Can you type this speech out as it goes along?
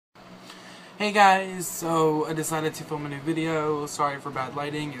Hey guys, so I decided to film a new video. Sorry for bad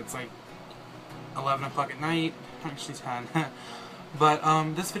lighting. It's like 11 o'clock at night. Actually 10.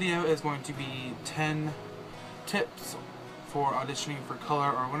 But this video is going to be 10 tips for auditioning for Color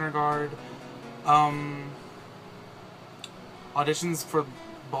or Winterguard. Auditions for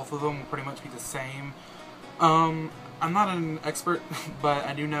both of them will pretty much be the same. I'm not an expert, but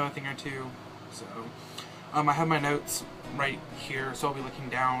I do know a thing or two. So I have my notes right here, so I'll be looking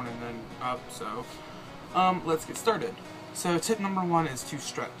down and then up, so let's get started. So tip number 1 is to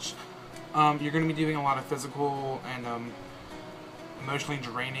stretch. You're going to be doing a lot of physical and emotionally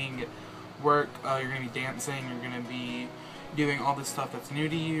draining work. You're going to be dancing, you're going to be doing all this stuff that's new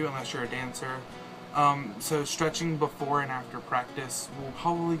to you unless you're a dancer. So stretching before and after practice will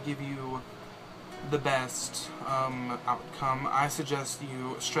probably give you the best outcome. I suggest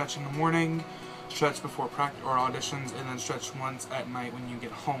you stretch in the morning, stretch before practice or auditions, and then stretch once at night when you get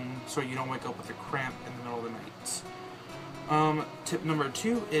home so you don't wake up with a cramp in the middle of the night. Tip number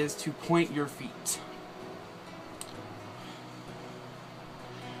 2 is to point your feet.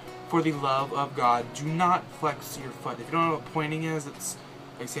 For the love of God, do not flex your foot. If you don't know what pointing is, it's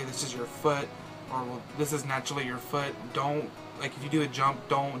like, say this is your foot, or well, this is naturally your foot. Don't, like, if you do a jump,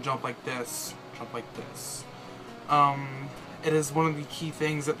 don't jump like this, jump like this. It is one of the key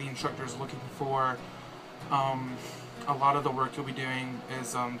things that the instructor is looking for. A lot of the work you'll be doing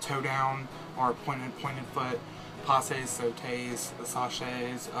is toe down or pointed foot, passes, sautés,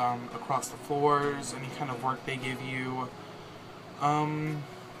 sachets, across the floors. Any kind of work they give you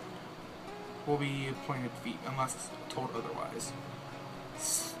will be pointed feet unless told otherwise.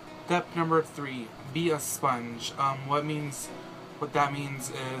 Step number 3, be a sponge. What that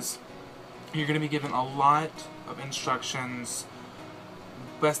means is you're going to be given a lot of instructions.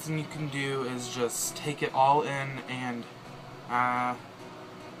 Best thing you can do is just take it all in and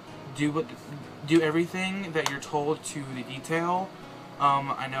do everything that you're told to the detail.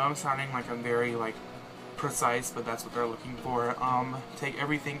 I know I'm sounding like I'm very precise, but that's what they're looking for. Take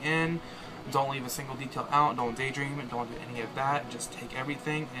everything in. Don't leave a single detail out. Don't daydream. Don't do any of that. Just take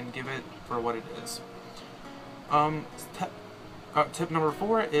everything and give it for what it is. Tip number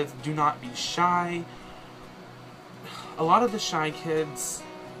 4 is do not be shy. A lot of the shy kids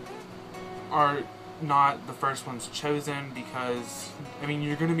are not the first ones chosen because, I mean,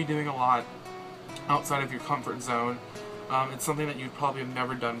 you're going to be doing a lot outside of your comfort zone. It's something that you probably have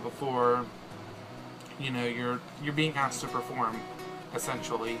never done before. You know, you're being asked to perform,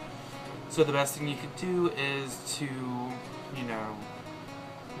 essentially. So the best thing you could do is to, you know,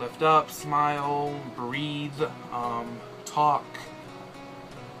 lift up, smile, breathe, talk,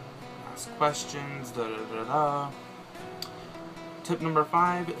 ask questions, da-da-da-da. Tip number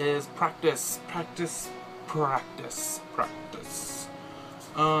 5 is practice, practice, practice, practice.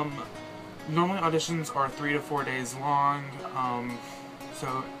 Normally auditions are 3 to 4 days long,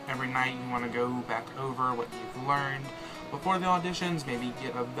 so every night you want to go back over what you've learned before the auditions. Maybe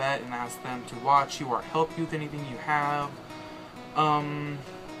get a vet and ask them to watch you or help you with anything you have.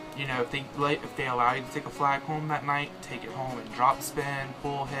 You know, if they allow you to take a flag home that night, take it home and drop spin,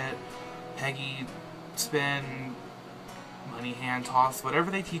 pull hit, peggy spin, money hand toss,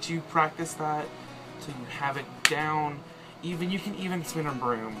 whatever they teach you, practice that so you have it down. You can even spin a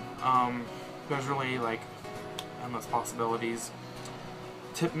broom. There's really endless possibilities.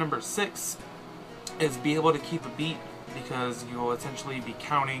 Tip number 6 is be able to keep a beat, because you will essentially be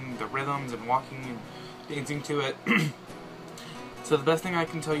counting the rhythms and walking and dancing to it. So the best thing I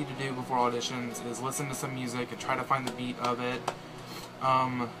can tell you to do before auditions is listen to some music and try to find the beat of it.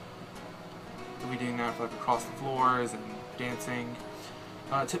 You'll be doing that for across the floors and dancing.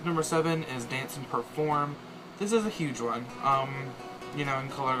 Tip number 7 is dance and perform. This is a huge one. You know, in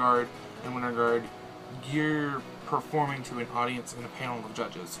Colorguard and Winterguard, you're performing to an audience and a panel of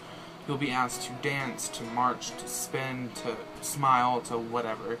judges. You'll be asked to dance, to march, to spin, to smile, to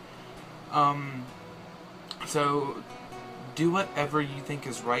whatever. So do whatever you think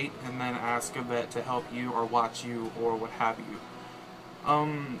is right, and then ask a vet to help you or watch you or what have you.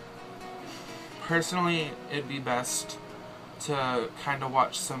 Personally, it'd be best to kind of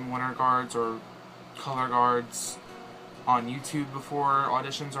watch some Winterguards or Colorguards on YouTube before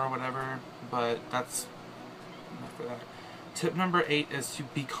auditions or whatever, but that's enough for that. Tip number 8 is to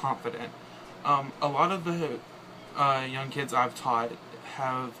be confident. A lot of the young kids I've taught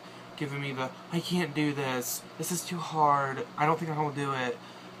have given me the, I can't do this, this is too hard, I don't think I will do it.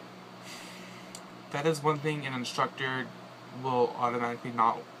 That is one thing an instructor will automatically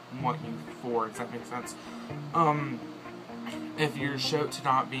not want you for, does that make sense? If you're shown to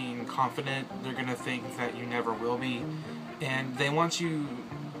not being confident, they're going to think that you never will be, and they want you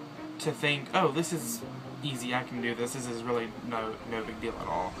to think, oh, this is easy, I can do this. This is really no big deal at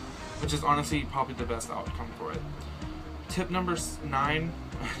all. Which is honestly probably the best outcome for it. Tip number 9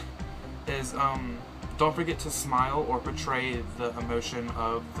 is don't forget to smile or portray the emotion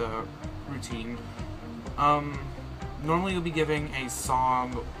of the routine. Normally you'll be giving a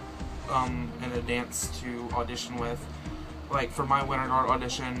song and a dance to audition with. Like for my Winterguard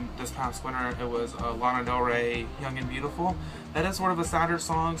audition this past winter, it was Lana Del Rey, Young and Beautiful. That is sort of a sadder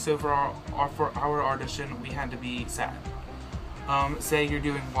song, so for our audition we had to be sad. Say you're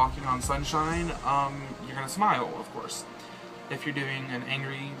doing Walking on Sunshine, you're gonna smile, of course. If you're doing an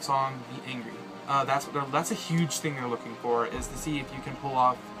angry song, be angry. That's a huge thing they're looking for, is to see if you can pull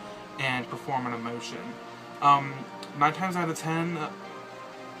off and perform an emotion. 9 times out of 10,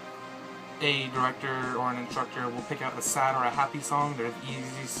 a director or an instructor will pick out a sad or a happy song. They're the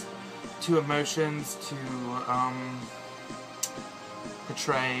easiest 2 emotions to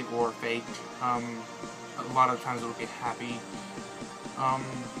portray or fake. A lot of times it'll be happy.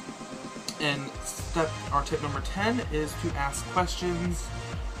 And tip number 10 is to ask questions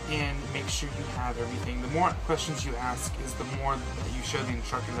and make sure you have everything. The more questions you ask is the more that you show the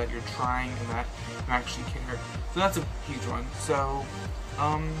instructor that you're trying and that you actually care. So that's a huge one. So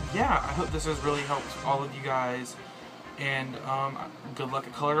yeah, I hope this has really helped all of you guys, and good luck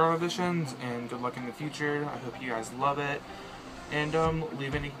at Colorguard auditions, and good luck in the future. I hope you guys love it, and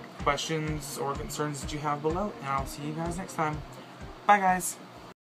leave any questions or concerns that you have below, and I'll see you guys next time. Bye guys!